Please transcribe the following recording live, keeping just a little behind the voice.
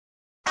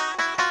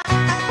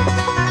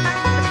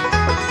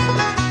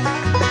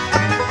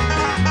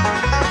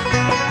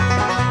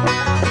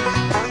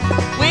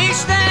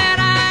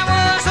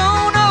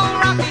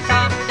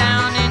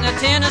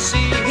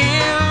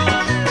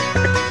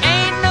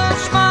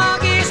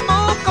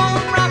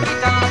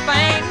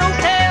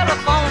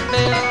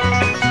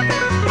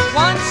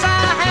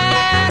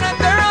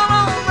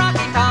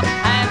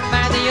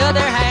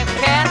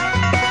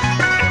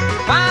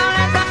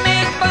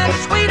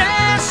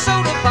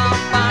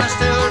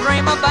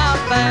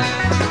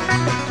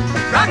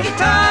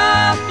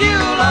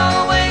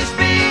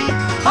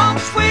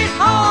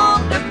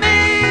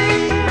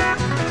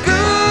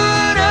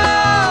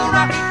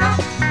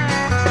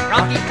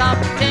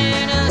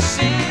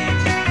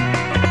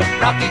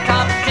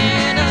Top,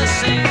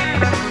 Tennessee.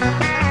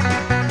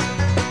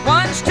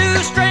 Once two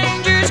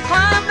strangers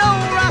climbed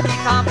old Rocky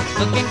Top,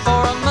 looking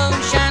for a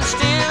moonshine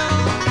still.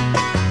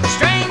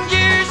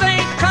 Strangers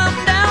ain't come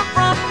down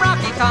from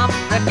Rocky Top,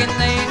 reckon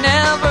they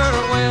never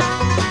will.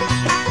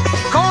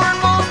 Corn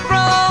won't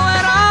grow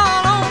at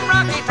all on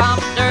Rocky Top,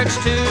 dirt's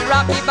too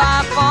rocky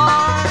by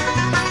far.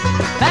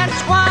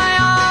 That's why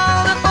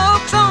all the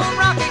folks on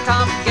Rocky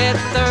Top get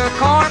their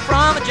corn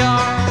from a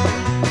jar.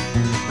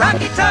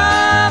 Rocky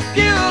Top,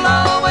 you'll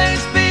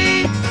always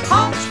be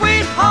home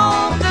sweet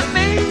home to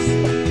me.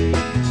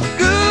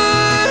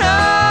 Good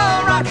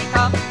old Rocky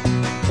Top,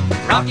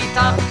 Rocky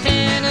Top,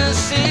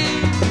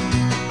 Tennessee.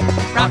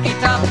 Rocky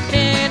Top,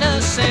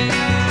 Tennessee.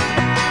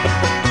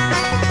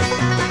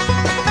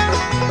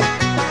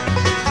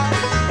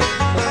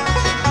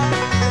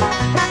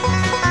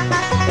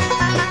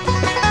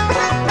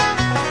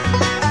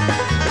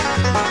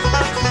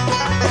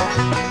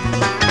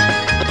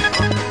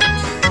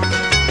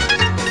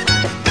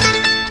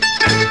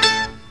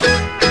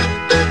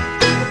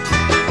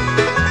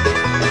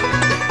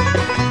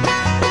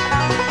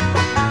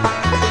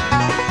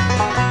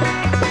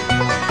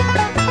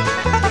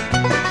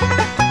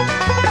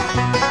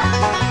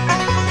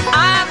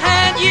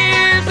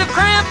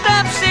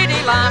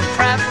 I'm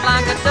trapped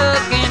like a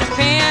duck in a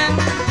pen.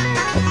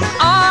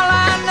 All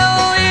I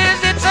know is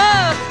it's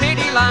a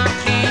pity life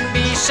can't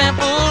be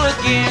simple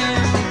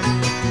again.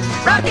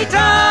 Rocky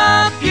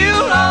Top,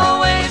 you'll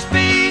always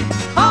be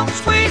home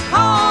sweet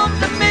home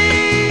to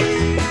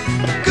me.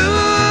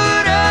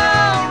 Good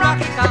old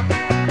Rocky Top,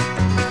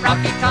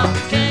 Rocky Top,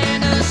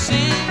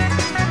 Tennessee.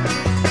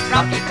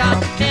 Rocky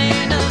Top,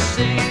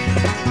 Tennessee.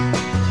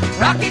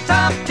 Rocky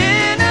Top,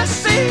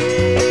 Tennessee.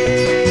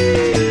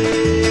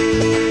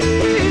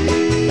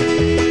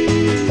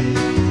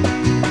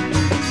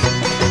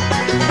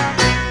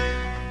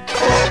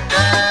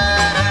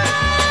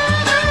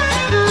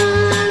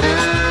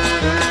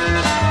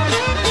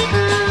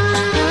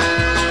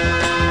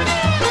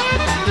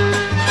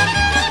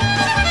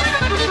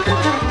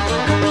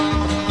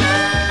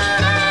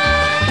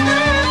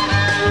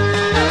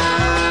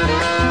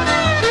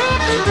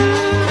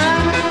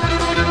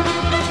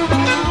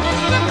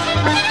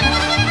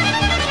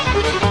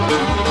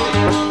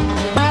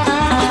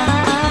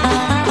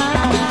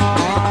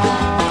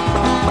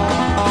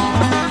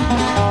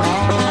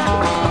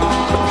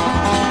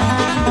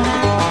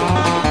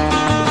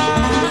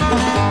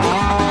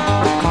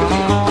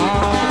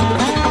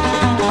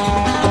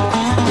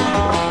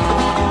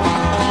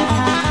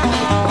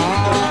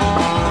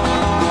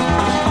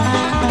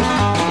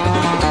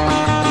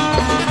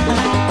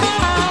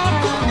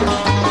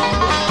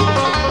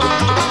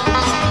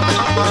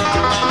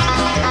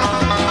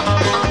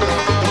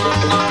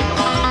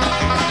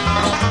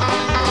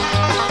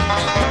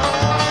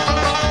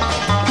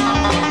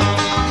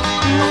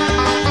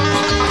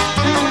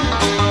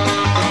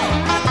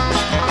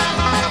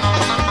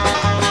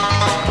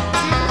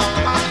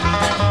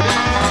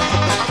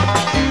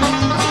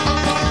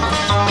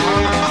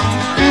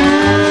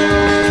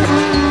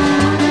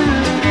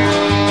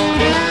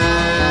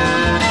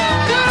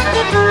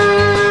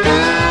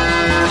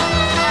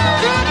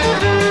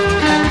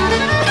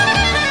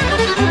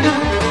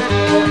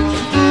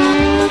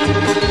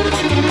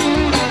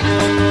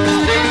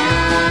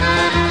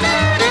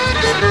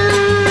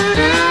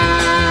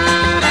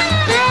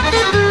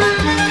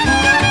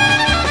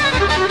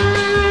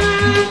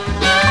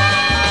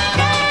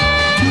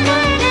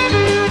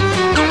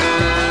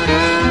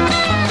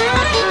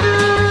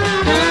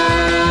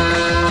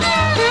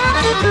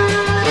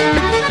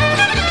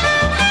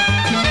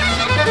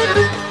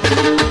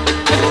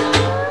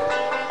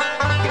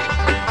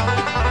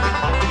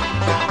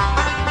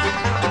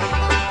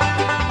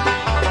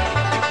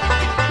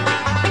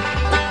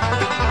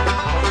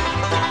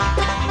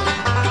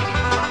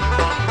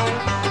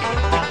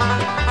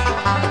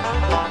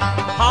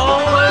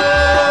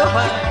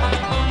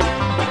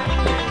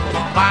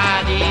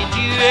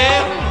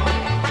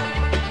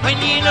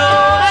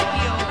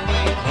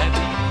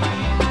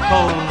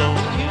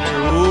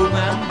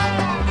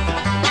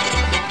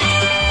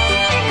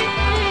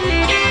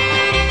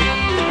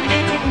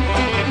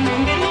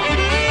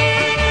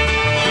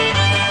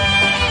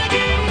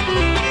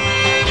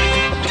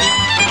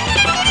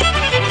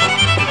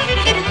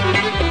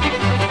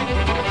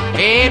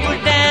 It was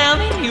down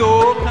in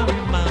your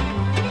country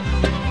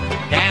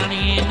mountain, down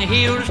in the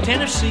hills of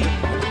Tennessee.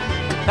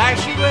 There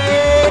she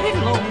waited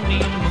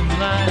lonely in the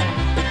moonlight.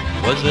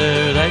 Was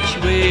there that she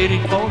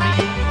waited for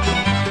me?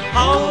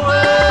 Oh,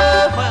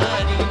 well,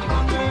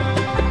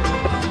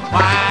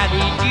 why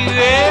did you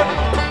ever,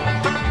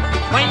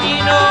 when you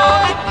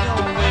know that you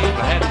always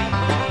were happy,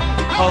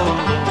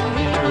 hold on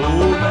in her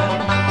old mountain?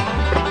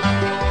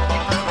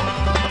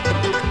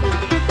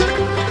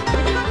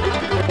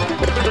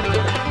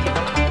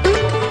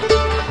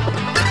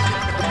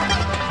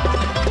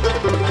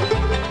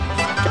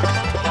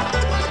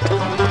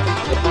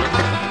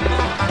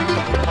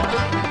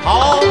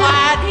 Oh,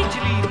 why did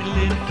you leave me,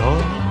 little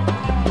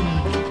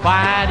darling?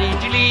 Why did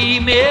you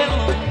leave me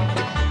alone?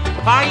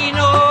 For you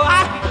know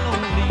I'd be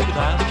lonely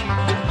without you,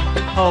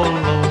 all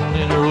alone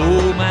in a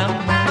old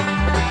mountain.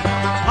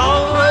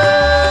 Oh,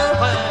 well,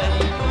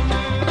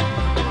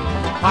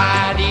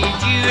 why did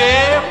you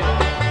ever,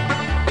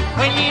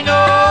 when you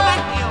know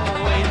that we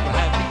always were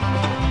happy,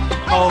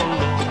 all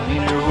alone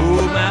in a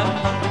old mountain?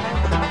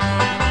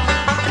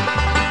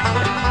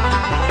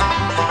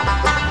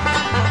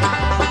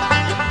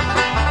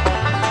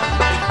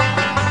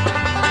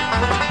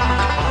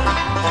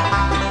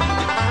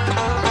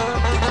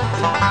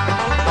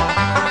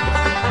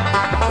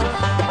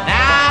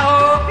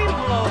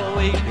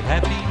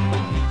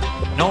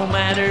 No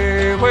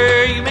matter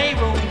where you may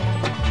roam,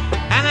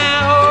 and I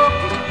hope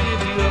to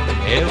live you up in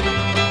heaven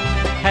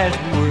as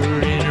we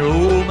were in your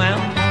old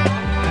mountain.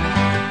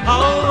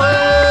 Oh,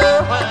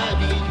 well,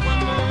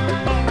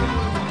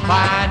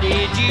 why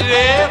did you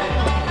ever,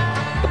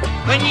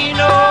 when you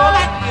know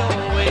that we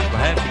always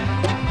were happy,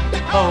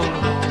 all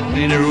alone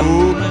in your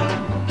old mountain?